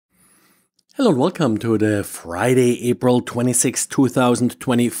Hello and welcome to the Friday, April 26,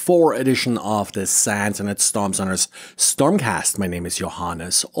 2024 edition of the Sans and Storm Center's Stormcast. My name is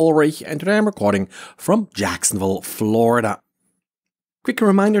Johannes Ulrich and today I'm recording from Jacksonville, Florida. Quick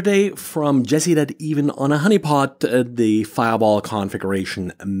reminder today from Jesse that even on a Honeypot, the firewall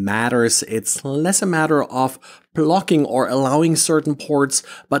configuration matters. It's less a matter of blocking or allowing certain ports,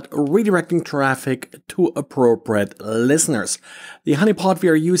 but redirecting traffic to appropriate listeners. The Honeypot we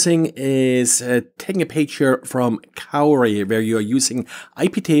are using is taking a page here from Cowrie, where you are using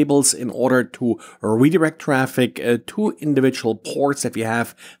iptables in order to redirect traffic to individual ports that we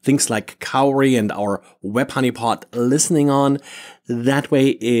have things like Cowrie and our web Honeypot listening on. That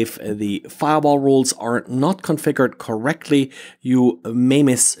way, if the firewall rules are not configured correctly, you may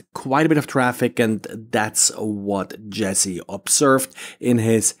miss quite a bit of traffic, and that's what Jesse observed in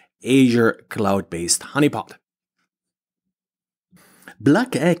his Azure cloud-based Honeypot.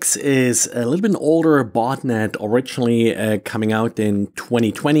 PlugX is a little bit older botnet, originally coming out in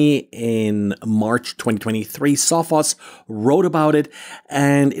 2020. In March 2023, Sophos wrote about it,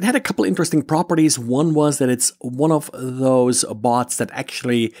 and it had a couple interesting properties. One was that it's one of those bots that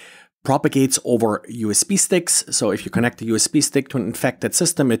actually propagates over USB sticks. So if you connect a USB stick to an infected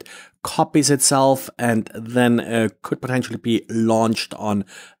system, it copies itself and then could potentially be launched on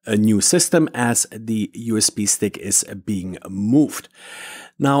a new system as the USB stick is being moved.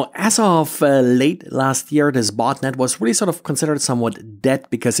 Now, as of late last year, this botnet was really sort of considered somewhat dead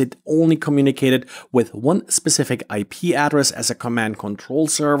because it only communicated with one specific IP address as a command control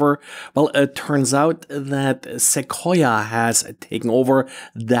server. Well, it turns out that Sequoia has taken over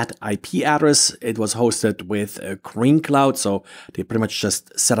that IP address. It was hosted with Green Cloud, so they pretty much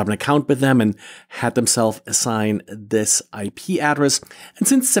just set up an account with them and had themselves assign this IP address. And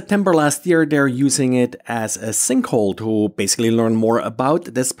since September last year, they're using it as a sinkhole to basically learn more about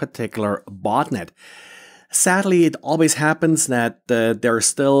this particular botnet. Sadly, it always happens that there are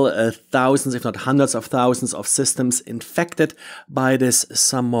still thousands, if not hundreds of thousands of systems infected by this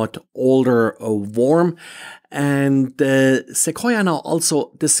somewhat older worm. And Sequoia now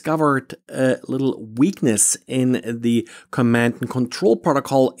also discovered a little weakness in the command and control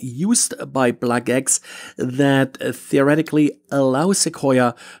protocol used by PlugX that theoretically allows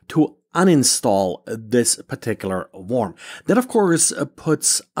Sequoia to uninstall this particular worm. That, of course,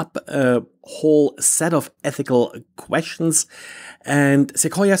 puts up a whole set of ethical questions, and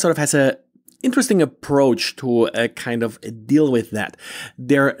Sequoia sort of has a interesting approach to kind of deal with that.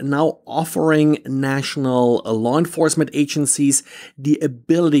 They're now offering national law enforcement agencies the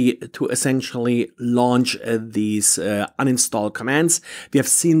ability to essentially launch these uninstall commands. We have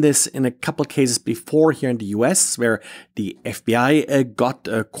seen this in a couple cases before here in the US, where the FBI got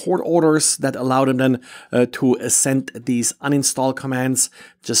court orders that allowed them then to send these uninstall commands.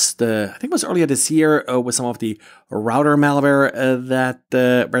 Just, I think it was earlier this year with some of the router malware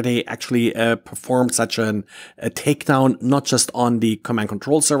where they actually performed such a takedown, not just on the command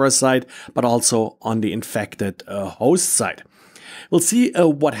control server side, but also on the infected host side. We'll see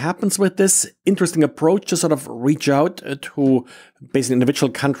what happens with this interesting approach to sort of reach out to basically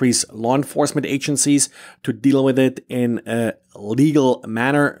individual countries' law enforcement agencies to deal with it in a legal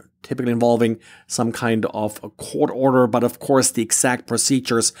manner, typically involving some kind of a court order, but of course the exact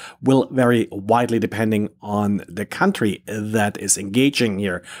procedures will vary widely depending on the country that is engaging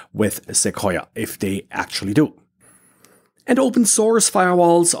here with Sequoia, if they actually do. And open source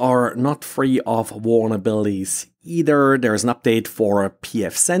firewalls are not free of vulnerabilities either. There's an update for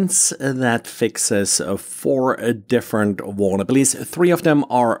pfSense that fixes 4 different vulnerabilities. 3 of them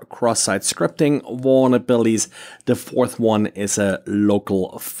are cross-site scripting vulnerabilities. The 4th one is a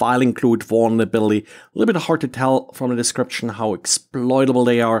local file include vulnerability. A little bit hard to tell from the description how exploitable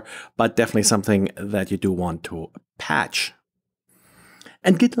they are, but definitely something that you do want to patch.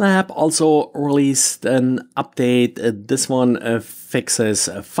 And GitLab also released an update. This one fixes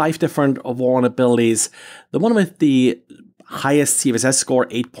 5 different vulnerabilities. The one with the highest CVSS score,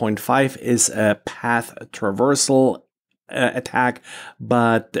 8.5, is a path traversal attack,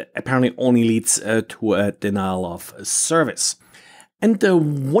 but apparently only leads to a denial of service. And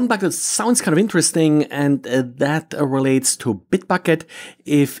one bug that sounds kind of interesting, and that relates to Bitbucket.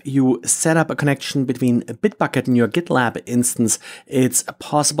 If you set up a connection between Bitbucket and your GitLab instance, it's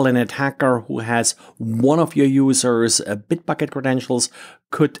possible an attacker who has one of your users' Bitbucket credentials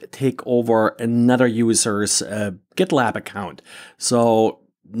could take over another user's GitLab account. So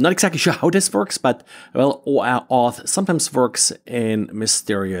not exactly sure how this works, but well, OAuth sometimes works in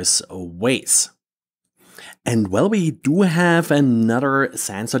mysterious ways. And well, we do have another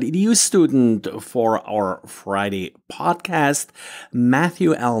sans.edu student for our Friday podcast.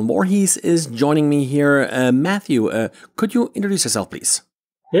 Matthew Allen Vorhees is joining me here. Matthew, could you introduce yourself, please?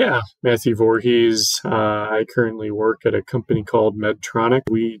 Yeah, Matthew Vorhees. I currently work at a company called Medtronic.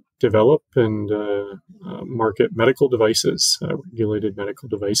 We develop and market medical devices, regulated medical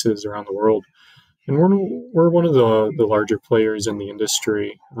devices around the world. And we're one of the larger players in the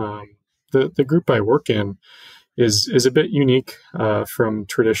industry. The group I work in is a bit unique from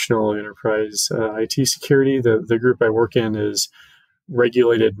traditional enterprise IT security. The group I work in is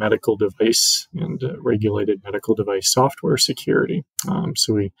regulated medical device and regulated medical device software security.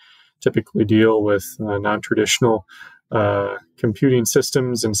 So we typically deal with non-traditional computing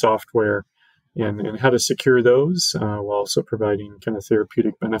systems and software and how to secure those while also providing kind of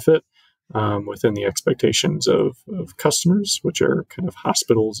therapeutic benefit within the expectations of customers, which are kind of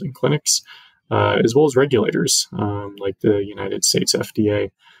hospitals and clinics, as well as regulators like the United States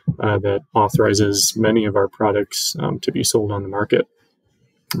FDA that authorizes many of our products to be sold on the market.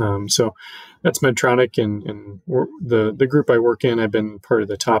 So that's Medtronic, and the group I work in. I've been part of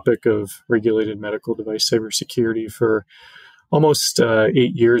the topic of regulated medical device cybersecurity for almost 8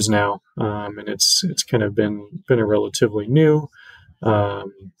 years now, and it's kind of been a relatively new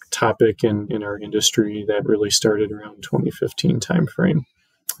topic in our industry that really started around 2015 timeframe.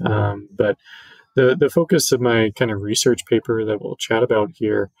 But the focus of my kind of research paper that we'll chat about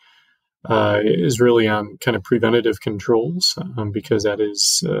here is really on kind of preventative controls, because that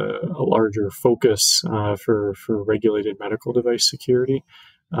is a larger focus for regulated medical device security,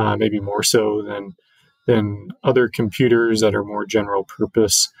 maybe more so than other computers that are more general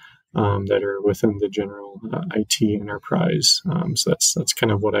purpose, that are within the general IT enterprise. So that's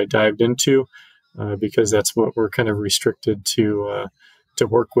kind of what I dived into, because that's what we're kind of restricted to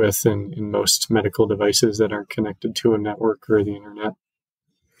work with in most medical devices that aren't connected to a network or the internet.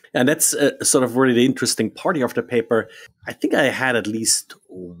 And that's sort of really the interesting part of the paper. I think I had at least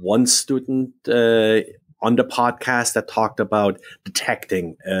one student on the podcast that talked about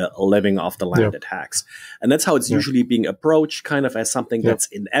detecting living off the land attacks. And that's how it's usually being approached, kind of as something that's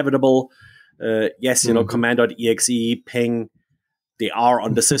inevitable. Yes, you know, command.exe, ping, they are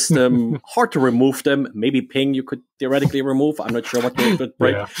on the system. Hard to remove them. Maybe ping you could theoretically remove. I'm not sure what would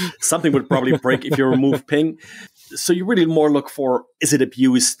break. Something would probably break if you remove ping. So you really more look for, is it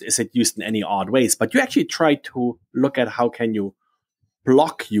abused? Is it used in any odd ways? But you actually try to look at how can you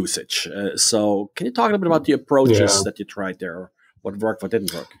block usage. So can you talk a little bit about the approaches that you tried there? What worked, what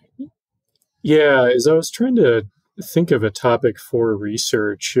didn't work? Yeah, as I was trying to think of a topic for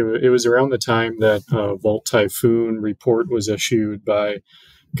research, it was around the time that Vault Typhoon report was issued by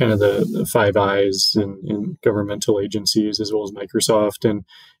kind of the Five Eyes and governmental agencies as well as Microsoft.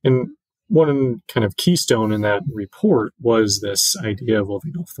 And one kind of keystone in that report was this idea of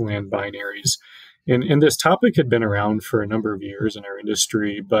living off the land binaries. And this topic had been around for a number of years in our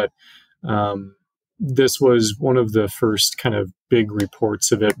industry, but this was one of the first kind of big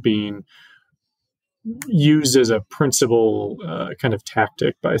reports of it being used as a principal kind of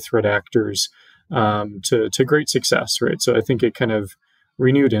tactic by threat actors to great success, right? So I think it kind of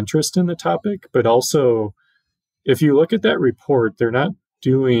renewed interest in the topic, but also if you look at that report, they're not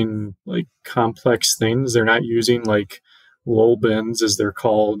doing like complex things. They're not using like LOLBins, as they're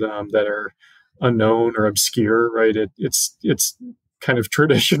called, that are unknown or obscure, right? It's kind of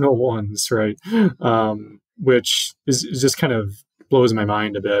traditional ones, right? Which is just kind of blows my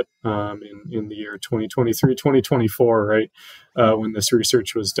mind a bit in the year 2023, 2024, right? When this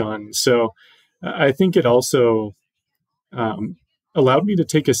research was done. So I think it also allowed me to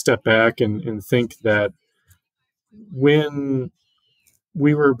take a step back and think that when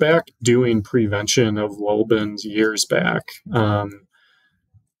we were back doing prevention of LOLBins years back,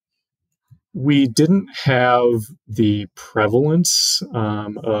 we didn't have the prevalence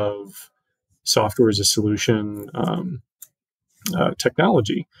of software as a solution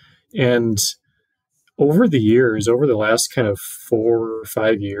technology. And over the years, over the last kind of 4 or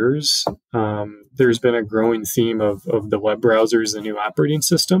 5 years, there's been a growing theme of the web browser as the new operating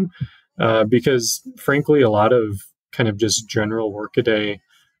system, because frankly, a lot of kind of just general workaday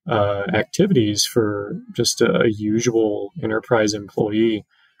activities for just a usual enterprise employee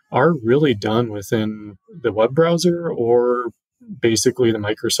are really done within the web browser or basically the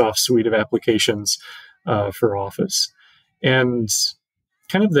Microsoft suite of applications for Office. And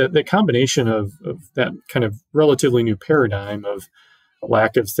kind of the combination of that kind of relatively new paradigm of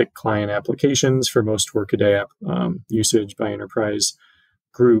lack of thick client applications for most workaday usage by enterprise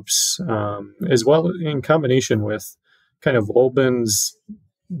groups, as well in combination with kind of LOLBins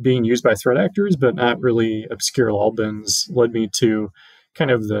being used by threat actors, but not really obscure LOLBins, led me to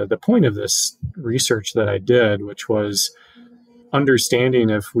kind of the point of this research that I did, which was understanding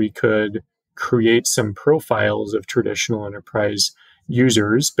if we could create some profiles of traditional enterprise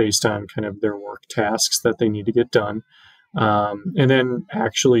users based on kind of their work tasks that they need to get done. And then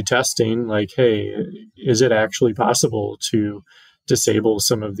actually testing like, hey, is it actually possible to disable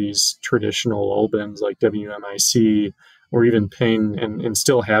some of these traditional LOLBins like WMIC or even ping and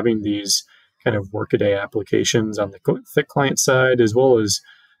still having these kind of workaday applications on the thick client side, as well as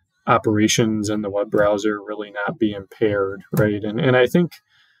operations in the web browser really not be impaired, right? And I think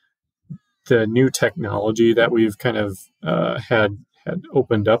the new technology that we've kind of had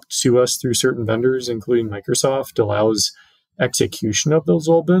opened up to us through certain vendors, including Microsoft, allows execution of those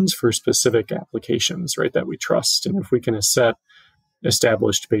LOLBins for specific applications, right, that we trust. And if we can set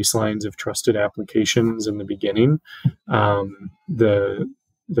established baselines of trusted applications in the beginning,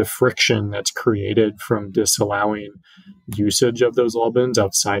 the friction that's created from disallowing usage of those LOLBins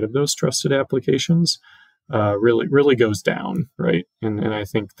outside of those trusted applications really goes down, right? And I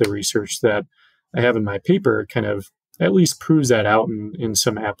think the research that I have in my paper kind of at least proves that out in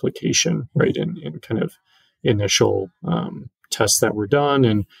some application, right? In kind of initial tests that were done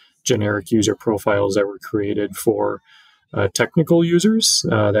and generic user profiles that were created for technical users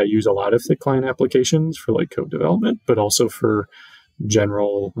that use a lot of thick client applications for like code development, but also for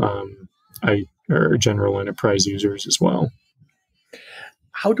general general enterprise users as well.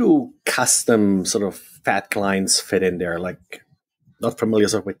 How do custom sort of fat clients fit in there? Like, not familiar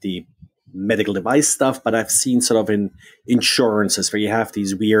sort of with the medical device stuff, but I've seen sort of in insurances where you have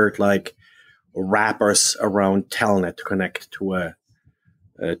these weird like wrappers around Telnet to connect to a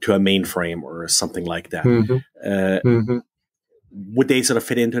mainframe or something like that. Would they sort of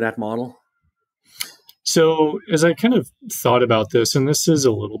fit into that model? So as I kind of thought about this, and this is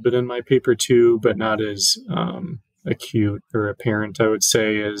a little bit in my paper too, but not as acute or apparent, I would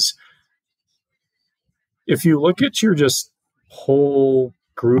say, is if you look at your just whole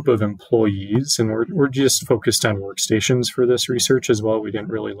group of employees, and we're just focused on workstations for this research as well. We didn't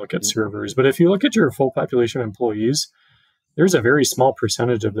really look at servers, but if you look at your full population of employees, there's a very small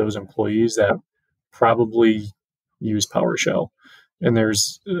percentage of those employees that probably use PowerShell. And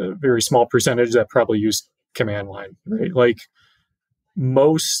there's a very small percentage that probably use command line, right? Like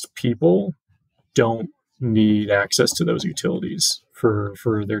most people don't need access to those utilities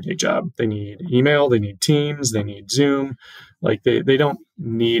for their day job. They need email, they need Teams, they need Zoom. Like they don't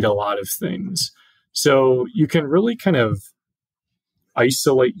need a lot of things. So you can really kind of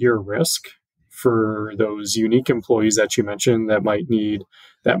isolate your risk for those unique employees that you mentioned that might need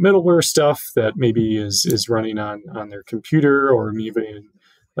that middleware stuff that maybe is running on their computer, or even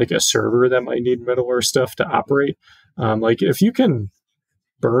like a server that might need middleware stuff to operate. Like if you can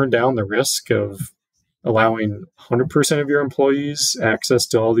burn down the risk of allowing 100% of your employees access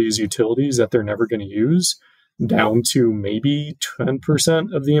to all these utilities that they're never going to use, down to maybe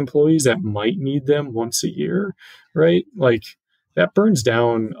 10% of the employees that might need them once a year, right? Like that burns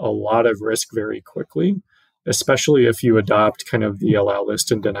down a lot of risk very quickly, especially if you adopt kind of the allow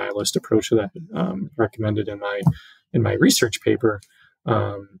list and deny list approach that recommended in my research paper,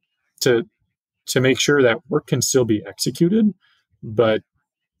 to make sure that work can still be executed, but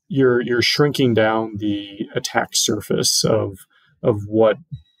you're shrinking down the attack surface of what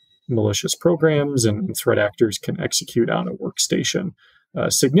malicious programs and threat actors can execute on a workstation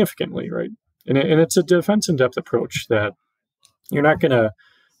significantly, right? And it's a defense in depth approach that you're not gonna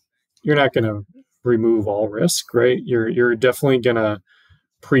remove all risk, right? You're definitely gonna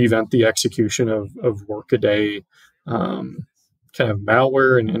prevent the execution of workaday kind of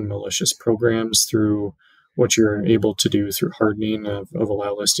malware and malicious programs through what you're able to do through hardening of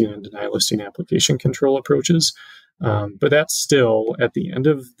allow listing and deny listing application control approaches. But that still, at the end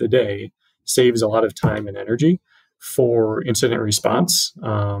of the day, saves a lot of time and energy for incident response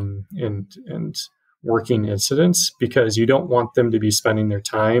and working incidents, because you don't want them to be spending their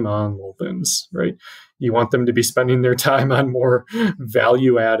time on LOLBins, right? You want them to be spending their time on more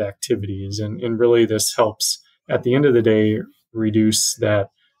value add activities. And really this helps, at the end of the day, reduce that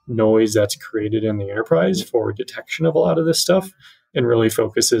noise that's created in the enterprise for detection of a lot of this stuff, and really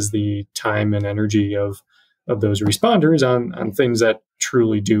focuses the time and energy of those responders on things that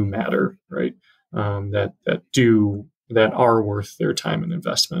truly do matter, right? That are worth their time and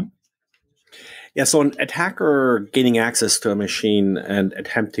investment. Yeah, so an attacker gaining access to a machine and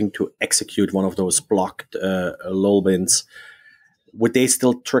attempting to execute one of those blocked LOLBins, would they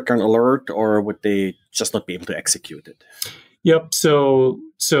still trigger an alert, or would they just not be able to execute it? Yep. So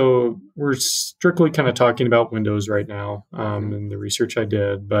we're strictly kind of talking about Windows right now, in the research I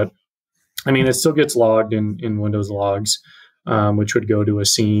did. But I mean, it still gets logged in Windows logs, which would go to a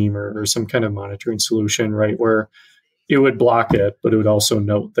SIEM or some kind of monitoring solution, right? Where it would block it, but it would also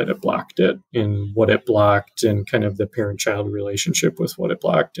note that it blocked it and what it blocked and kind of the parent-child relationship with what it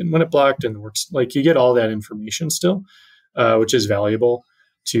blocked and when it blocked and works. Like you get all that information still, which is valuable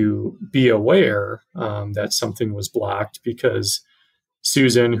to be aware that something was blocked, because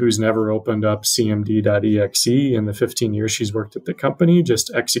Susan, who's never opened up cmd.exe in the 15 years she's worked at the company,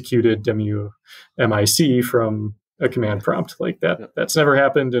 just executed WMIC from a command prompt like that. Yep. That's never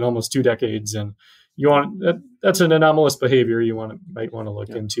happened in almost 2 decades. And that's an anomalous behavior you might want to look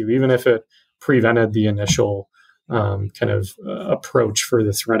into, even if it prevented the initial kind of approach for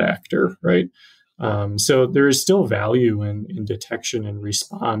the threat actor, right? So there is still value in detection and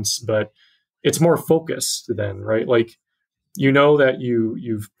response, but it's more focused then, right? Like, you know that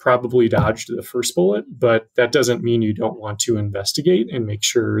you've probably dodged the first bullet, but that doesn't mean you don't want to investigate and make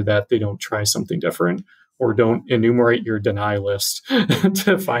sure that they don't try something different, or don't enumerate your deny list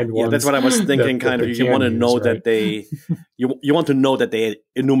to find one. Yeah, that's what I was thinking. Kind of, you want to know that they, you want to know that they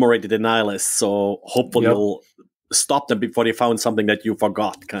enumerate the deny list. So hopefully you'll stop them before they found something that you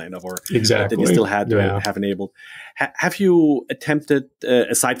forgot, kind of, or exactly that you still had to have enabled. Have you attempted,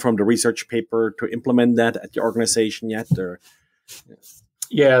 aside from the research paper, to implement that at your organization yet? Or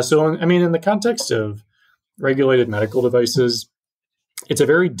yeah, so I mean, in the context of regulated medical devices, it's a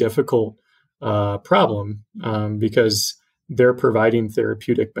very difficult problem because they're providing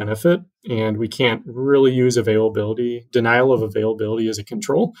therapeutic benefit, and we can't really use denial of availability as a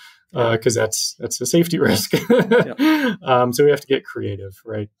control, because that's a safety risk. So we have to get creative,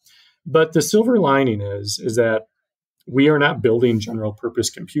 right? But the silver lining is that we are not building general purpose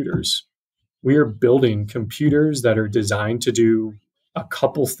computers. We are building computers that are designed to do a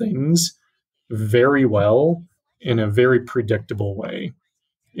couple things very well in a very predictable way.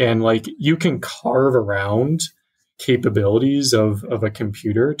 And like, you can carve around capabilities of a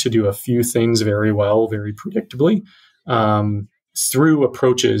computer to do a few things very well, very predictably, through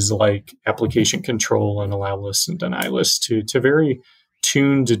approaches like application control and allow lists and deny lists to very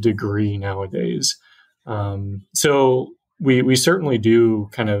tuned degree nowadays. So we certainly do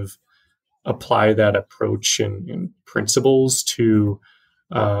kind of apply that approach and principles to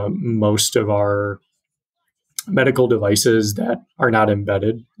most of our medical devices that are not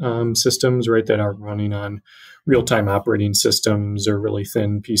embedded systems, right? That are running on real-time operating systems or really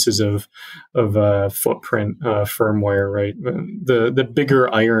thin pieces of footprint firmware, right? The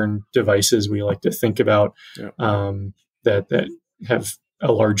bigger iron devices we like to think about that have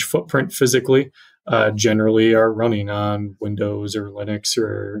a large footprint physically generally are running on Windows or Linux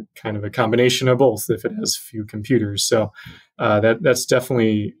or kind of a combination of both if it has few computers. So that's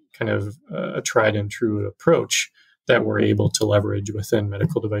definitely kind of a tried and true approach that we're able to leverage within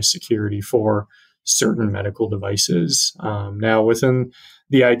medical device security for certain medical devices. Now, within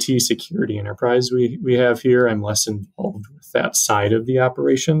the IT security enterprise we have here, I'm less involved with that side of the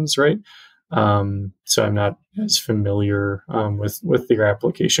operations, right? So I'm not as familiar with their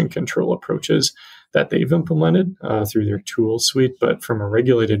application control approaches that they've implemented through their tool suite. But from a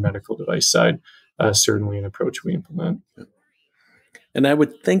regulated medical device side, certainly an approach we implement. And I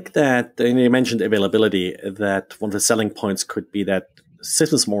would think that, and you mentioned availability, that one of the selling points could be that the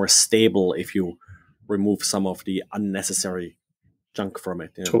system's more stable if you remove some of the unnecessary junk from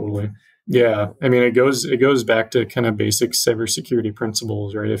it. Totally. Yeah. I mean, it goes back to kind of basic cybersecurity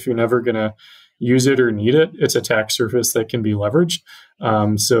principles, right? If you're never going to use it or need it, it's attack surface that can be leveraged.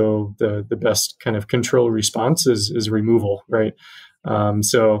 So the best kind of control response is removal, right?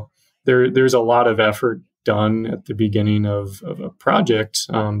 So there's a lot of effort done at the beginning of a project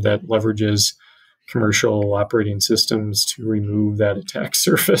that leverages commercial operating systems to remove that attack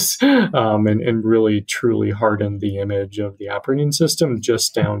surface and really truly harden the image of the operating system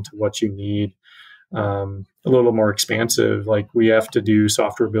just down to what you need. A little more expansive, like we have to do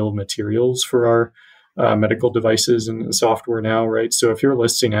software bill of materials for our medical devices and software now, right? So if you're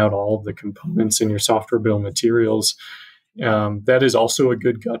listing out all of the components in your software bill of materials, that is also a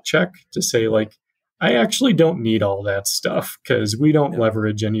good gut check to say, like, I actually don't need all that stuff because we don't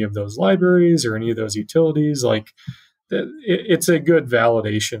leverage any of those libraries or any of those utilities. Like, it's a good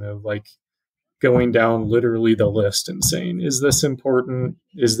validation of like going down literally the list and saying, is this important?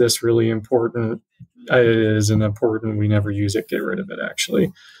 Is this really important? It isn't important. We never use it. Get rid of it,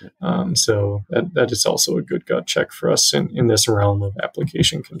 actually. So that is also a good gut check for us in this realm of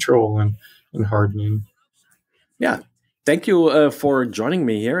application control and hardening. Yeah. Thank you for joining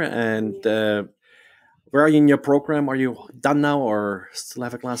me here. And Where are you in your program? Are you done now, or still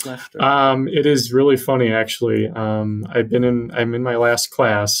have a class left? It is really funny, actually. I'm in my last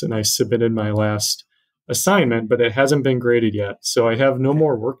class, and I submitted my last assignment, but it hasn't been graded yet. So I have no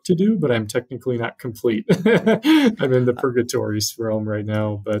more work to do, but I'm technically not complete. I'm in the purgatory realm right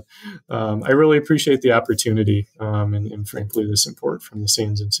now, but I really appreciate the opportunity and frankly the support from the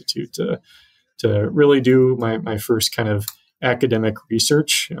SANS Institute to really do my first kind of academic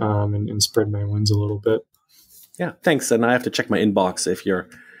research and spread my wings a little bit. Yeah, thanks. And I have to check my inbox if your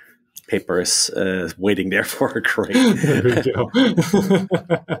paper is waiting there for a grade. There we go.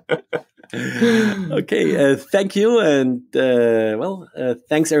 Okay, thank you. And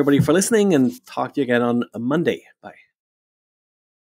thanks everybody for listening, and talk to you again on Monday. Bye.